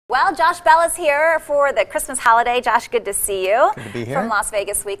Well, Josh Bell is here for the Christmas holiday. Josh, good to see you. Good to be here. From Las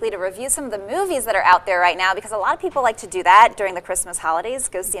Vegas Weekly to review some of the movies that are out there right now, because a lot of people like to do that during the Christmas holidays,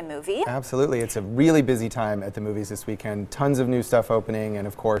 go see a movie. Absolutely. It's a really busy time at the movies this weekend. Tons of new stuff opening, and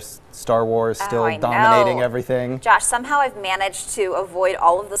of course, Star Wars still dominating everything. Josh, somehow I've managed to avoid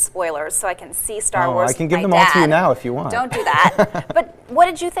all of the spoilers so I can see Star Wars. I can give them all to you now if you want. Don't do that. But what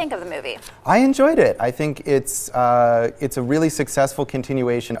did you think of the movie? I enjoyed it. I think it's a really successful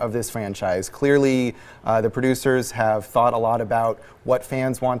continuation of this franchise. Clearly, the producers have thought a lot about what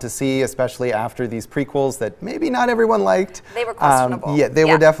fans want to see, especially after these prequels that maybe not everyone liked. They were questionable. They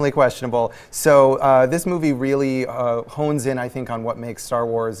were definitely questionable. So this movie really hones in, I think, on what makes Star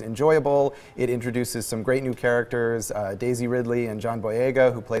Wars enjoyable. It introduces some great new characters. Daisy Ridley and John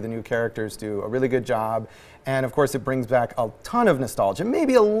Boyega, who play the new characters, do a really good job. And of course, it brings back a ton of nostalgia,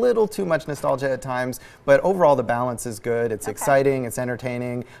 maybe a little too much nostalgia at times, but overall the balance is good. It's exciting, it's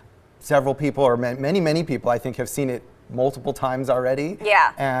entertaining. Several people, or many people, I think, have seen it multiple times already.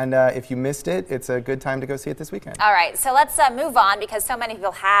 Yeah. And if you missed it, it's a good time to go see it this weekend. All right, so let's move on, because so many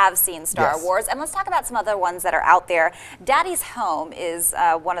people have seen Star Wars, and let's talk about some other ones that are out there. Daddy's Home is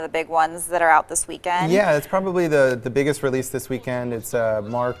one of the big ones that are out this weekend. Yeah, it's probably the biggest release this weekend. It's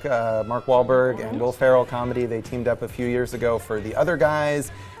Mark Wahlberg and Will Ferrell comedy. They teamed up a few years ago for The Other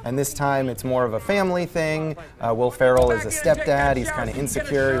Guys, and this time it's more of a family thing. Will Ferrell is a stepdad. He's kind of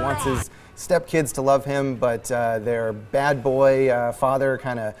insecure. He wants his stepkids to love him, but their bad boy father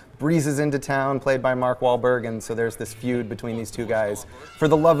kind of breezes into town, played by Mark Wahlberg, and so there's this feud between these two guys for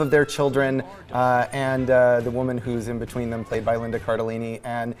the love of their children, and the woman who's in between them, played by Linda Cardellini,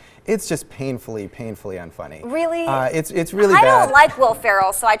 and it's just painfully unfunny. Really? It's really bad. I don't like Will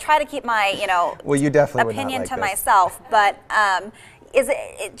Ferrell, so I try to keep my well, you definitely opinion would not like to this. myself, but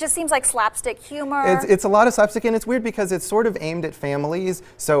it just seems like slapstick humor. It's a lot of slapstick, and it's weird because it's sort of aimed at families,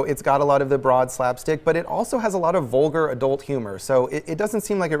 so it's got a lot of the broad slapstick, but it also has a lot of vulgar adult humor, so it doesn't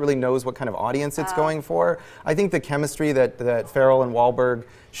seem like it really knows what kind of audience it's going for. I think the chemistry that Ferrell and Wahlberg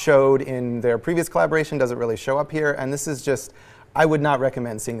showed in their previous collaboration doesn't really show up here, and this is just, I would not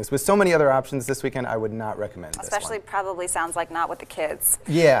recommend seeing this. With so many other options this weekend, I would not recommend this Especially one. probably sounds like not with the kids.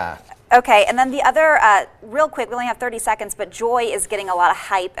 Yeah. Okay, and then the other, real quick, we only have 30 seconds, but Joy is getting a lot of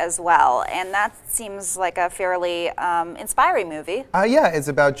hype as well, and that seems like a fairly inspiring movie. Yeah, it's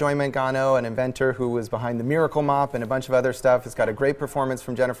about Joy Mangano, an inventor who was behind the Miracle Mop and a bunch of other stuff. It's got a great performance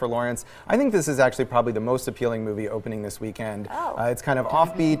from Jennifer Lawrence. I think this is actually probably the most appealing movie opening this weekend. It's kind of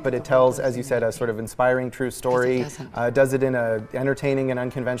offbeat, but it tells, as you said, a sort of inspiring true story. Does it in an entertaining and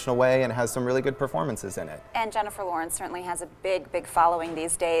unconventional way, and has some really good performances in it. And Jennifer Lawrence certainly has a big following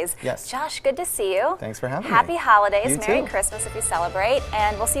these days. Yes. Josh, good to see you. Thanks for having me. Happy holidays, You Merry too. Christmas if you celebrate,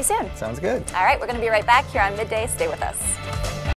 and we'll see you soon. Sounds good. All right, we're going to be right back here on Midday. Stay with us.